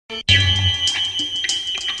So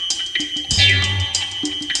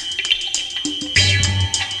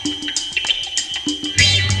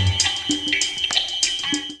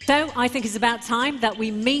I think it's about time that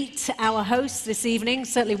we meet our hosts this evening,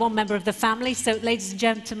 certainly one member of the family. So ladies and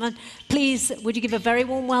gentlemen, please would you give a very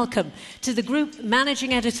warm welcome to the Group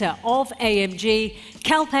Managing Editor of AMG,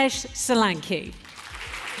 Kalpesh Solanki.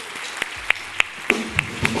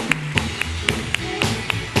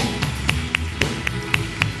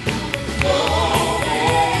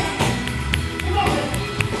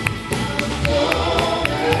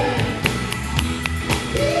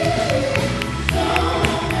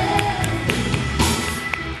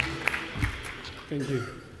 Thank you.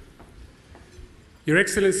 Your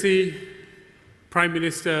Excellency, Prime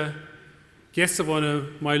Minister, guests of honor,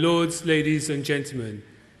 my lords, ladies and gentlemen,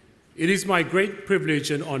 it is my great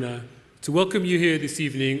privilege and honor to welcome you here this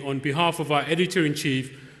evening on behalf of our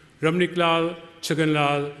Editor-in-Chief, Ramniklal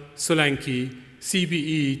Chaganlal Solanki,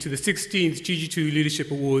 CBE, to the 16th GG2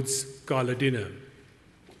 Leadership Awards Gala Dinner.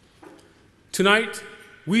 Tonight,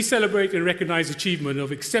 we celebrate and recognize achievement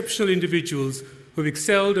of exceptional individuals who have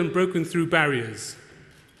excelled and broken through barriers.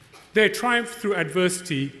 Their triumph through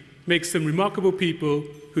adversity makes them remarkable people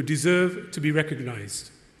who deserve to be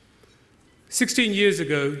recognized. 16 years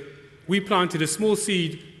ago, we planted a small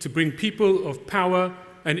seed to bring people of power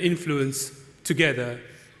and influence together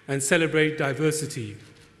and celebrate diversity.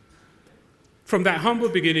 From that humble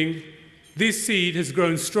beginning, this seed has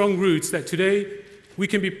grown strong roots that today we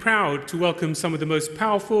can be proud to welcome some of the most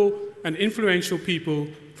powerful and influential people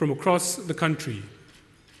from across the country.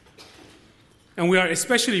 And we are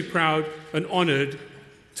especially proud and honored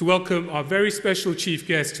to welcome our very special chief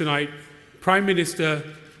guest tonight, Prime Minister,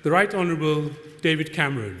 the Right Honourable David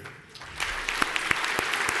Cameron.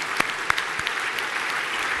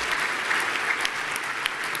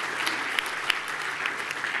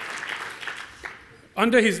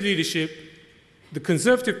 Under his leadership, the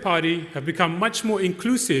Conservative Party have become much more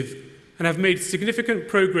inclusive and have made significant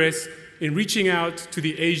progress in reaching out to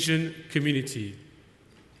the Asian community.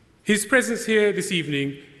 His presence here this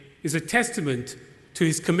evening is a testament to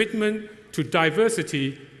his commitment to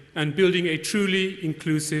diversity and building a truly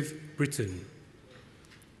inclusive Britain.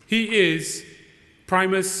 He is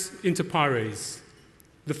primus inter pares,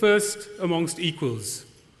 the first amongst equals,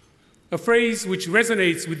 a phrase which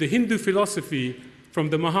resonates with the Hindu philosophy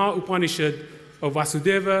from the Maha Upanishad of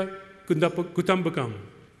Vasudeva Kutumbakam.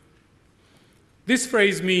 This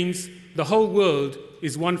phrase means the whole world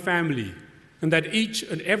is one family, and that each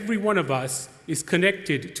and every one of us is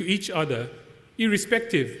connected to each other,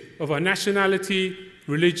 irrespective of our nationality,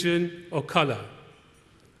 religion, or color.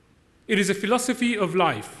 It is a philosophy of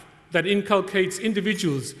life that inculcates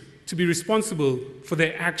individuals to be responsible for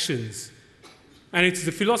their actions. And it is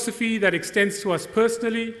a philosophy that extends to us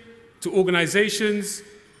personally, to organizations,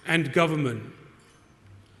 and government.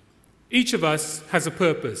 Each of us has a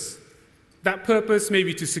purpose. That purpose may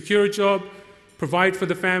be to secure a job, provide for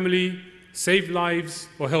the family, save lives,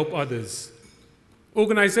 or help others.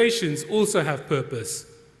 Organizations also have purpose.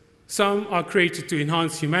 Some are created to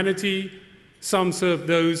enhance humanity, some serve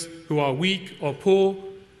those who are weak or poor,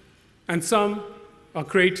 and some are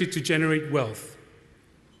created to generate wealth.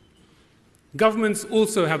 Governments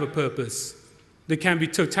also have a purpose. They can be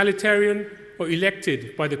totalitarian or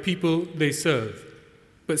elected by the people they serve.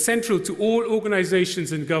 But central to all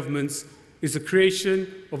organizations and governments is the creation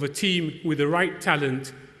of a team with the right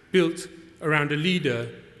talent built around a leader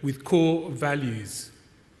with core values.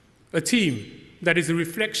 A team that is a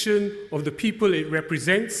reflection of the people it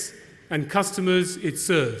represents and customers it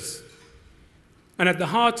serves. And at the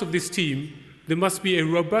heart of this team, there must be a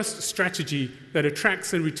robust strategy that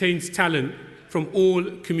attracts and retains talent from all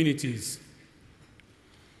communities.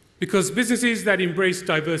 Because businesses that embrace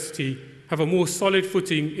diversity have a more solid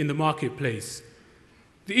footing in the marketplace.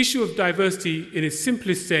 The issue of diversity, in its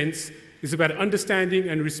simplest sense, is about understanding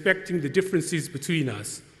and respecting the differences between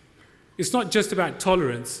us. It's not just about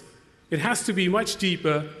tolerance. It has to be much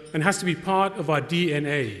deeper and has to be part of our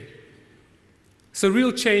DNA. So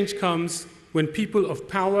real change comes when people of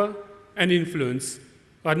power and influence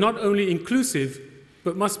are not only inclusive,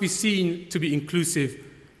 but must be seen to be inclusive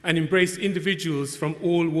and embrace individuals from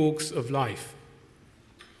all walks of life.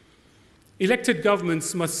 Elected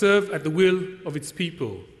governments must serve at the will of its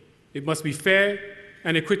people. It must be fair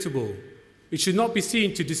and equitable. It should not be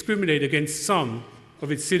seen to discriminate against some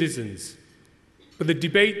of its citizens. But the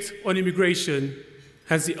debate on immigration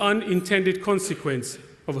has the unintended consequence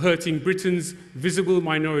of hurting Britain's visible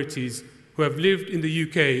minorities who have lived in the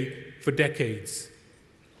UK for decades.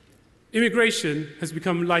 Immigration has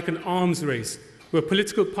become like an arms race where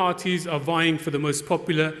political parties are vying for the most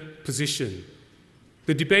popular position.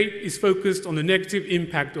 The debate is focused on the negative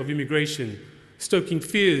impact of immigration, stoking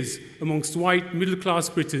fears amongst white middle-class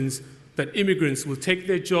Britons that immigrants will take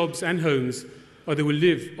their jobs and homes or they will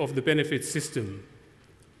live off the benefits system.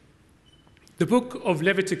 The book of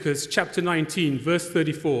Leviticus, chapter 19, verse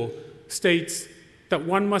 34, states that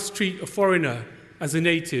one must treat a foreigner as a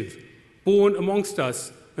native, born amongst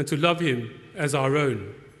us, and to love him as our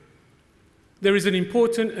own. There is an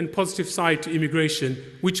important and positive side to immigration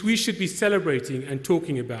which we should be celebrating and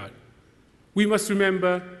talking about. We must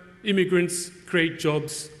remember immigrants create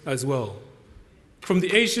jobs as well. From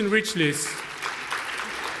the Asian rich list,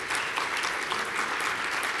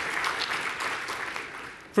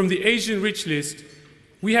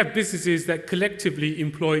 we have businesses that collectively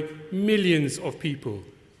employ millions of people,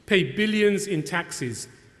 pay billions in taxes,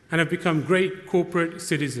 and have become great corporate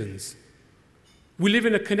citizens. We live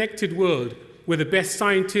in a connected world where the best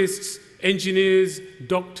scientists, engineers,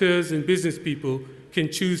 doctors, and business people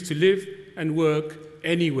can choose to live and work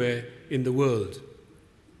anywhere in the world.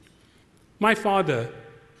 My father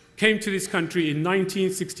came to this country in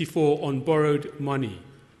 1964 on borrowed money.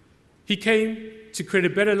 He came to create a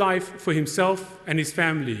better life for himself and his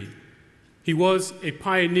family. He was a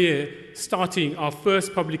pioneer, starting our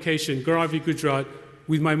first publication, Garavi Gujarat,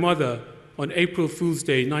 with my mother on April Fool's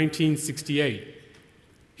Day 1968.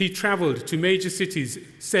 He traveled to major cities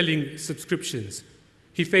selling subscriptions.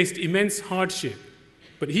 He faced immense hardship,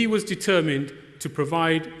 but he was determined to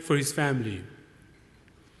provide for his family.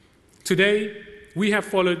 Today, we have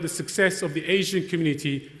followed the success of the Asian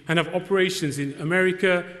community and have operations in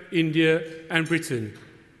America, India, and Britain,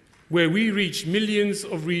 where we reach millions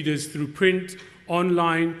of readers through print,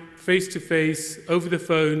 online, face-to-face, over the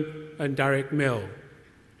phone, and direct mail.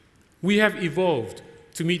 We have evolved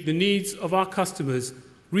to meet the needs of our customers,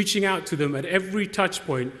 reaching out to them at every touch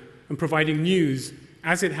point and providing news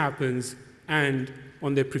as it happens and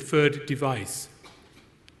on their preferred device.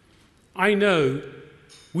 I know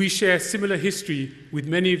we share similar history with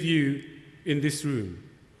many of you in this room.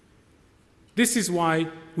 This is why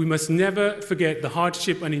we must never forget the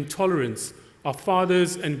hardship and intolerance our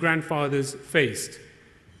fathers and grandfathers faced.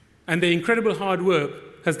 And their incredible hard work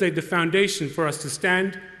has laid the foundation for us to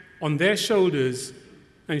stand on their shoulders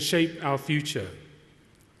and shape our future.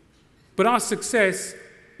 But our success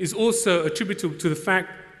is also attributable to the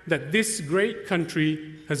fact that this great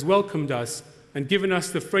country has welcomed us and given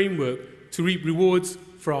us the framework to reap rewards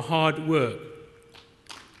for our hard work.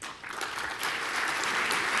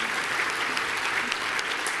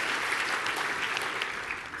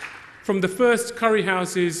 From the first curry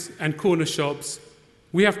houses and corner shops,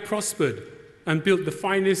 we have prospered and built the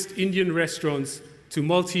finest Indian restaurants to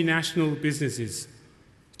multinational businesses.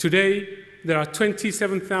 Today, there are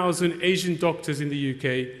 27,000 Asian doctors in the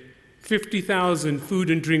UK, 50,000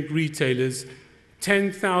 food and drink retailers,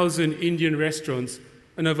 10,000 Indian restaurants,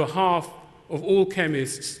 and over half of all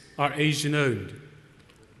chemists are Asian-owned.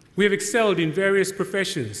 We have excelled in various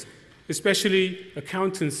professions, especially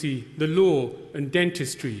accountancy, the law, and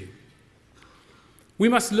dentistry. We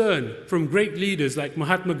must learn from great leaders like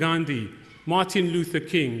Mahatma Gandhi, Martin Luther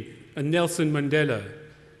King, and Nelson Mandela.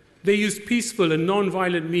 They used peaceful and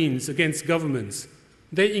non-violent means against governments.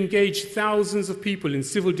 They engaged thousands of people in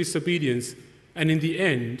civil disobedience, and in the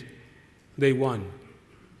end, they won.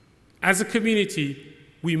 As a community,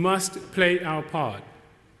 we must play our part.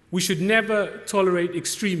 We should never tolerate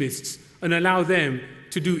extremists and allow them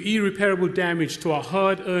to do irreparable damage to our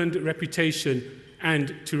hard-earned reputation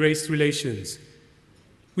and to race relations.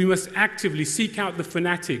 We must actively seek out the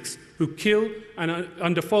fanatics who kill and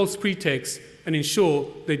under false pretexts and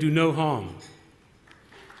ensure they do no harm.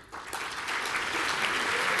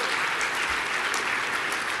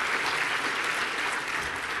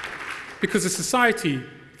 Because a society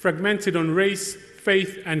fragmented on race,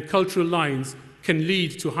 faith, and cultural lines can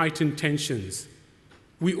lead to heightened tensions.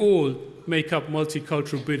 We all make up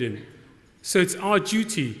multicultural Britain, so it's our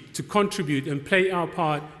duty to contribute and play our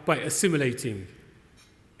part by assimilating.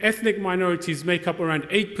 Ethnic minorities make up around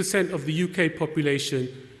 8% of the UK population,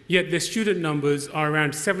 yet their student numbers are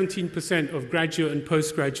around 17% of graduate and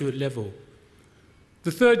postgraduate level.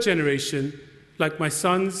 The third generation, like my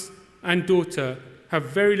sons and daughter, have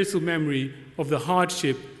very little memory of the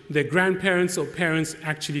hardship their grandparents or parents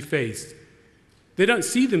actually faced. They don't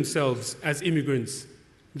see themselves as immigrants.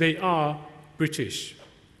 They are British.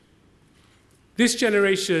 This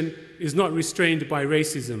generation is not restrained by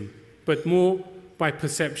racism, but more by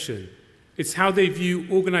perception. It's how they view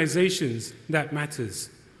organizations that matters.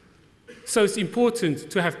 So it's important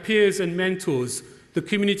to have peers and mentors the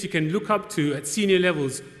community can look up to at senior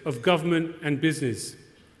levels of government and business.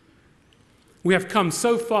 We have come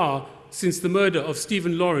so far since the murder of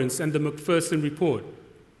Stephen Lawrence and the Macpherson report.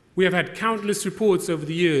 We have had countless reports over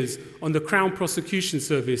the years on the Crown Prosecution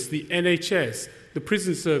Service, the NHS, the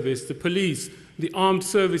prison service, the police, the armed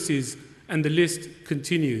services, and the list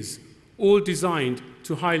continues, all designed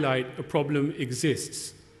to highlight a problem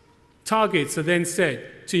exists. Targets are then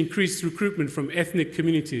set to increase recruitment from ethnic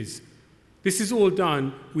communities. This is all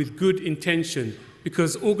done with good intention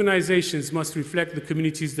because organizations must reflect the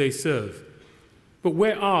communities they serve. But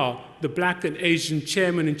where are the Black and Asian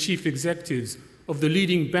chairmen and chief executives of the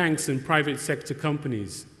leading banks and private sector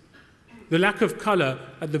companies? The lack of color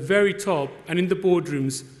at the very top and in the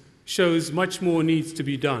boardrooms shows much more needs to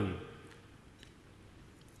be done.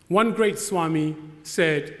 One great Swami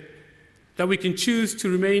said that we can choose to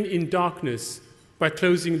remain in darkness by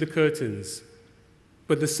closing the curtains,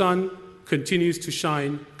 but the sun continues to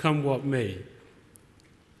shine come what may.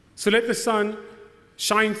 So let the sun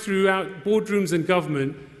shine throughout boardrooms and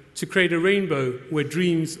government to create a rainbow where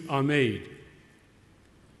dreams are made.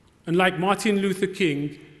 And like Martin Luther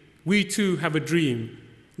King, we too have a dream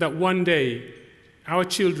that one day our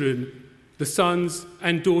children, the sons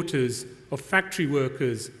and daughters of factory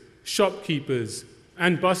workers, shopkeepers,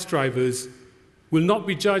 and bus drivers, will not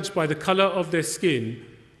be judged by the color of their skin,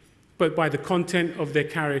 but by the content of their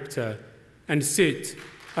character, and sit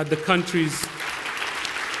at the country's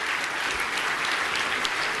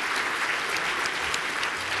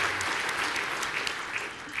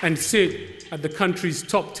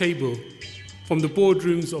top table, from the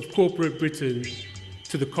boardrooms of corporate Britain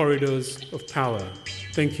to the corridors of power.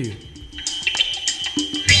 Thank you.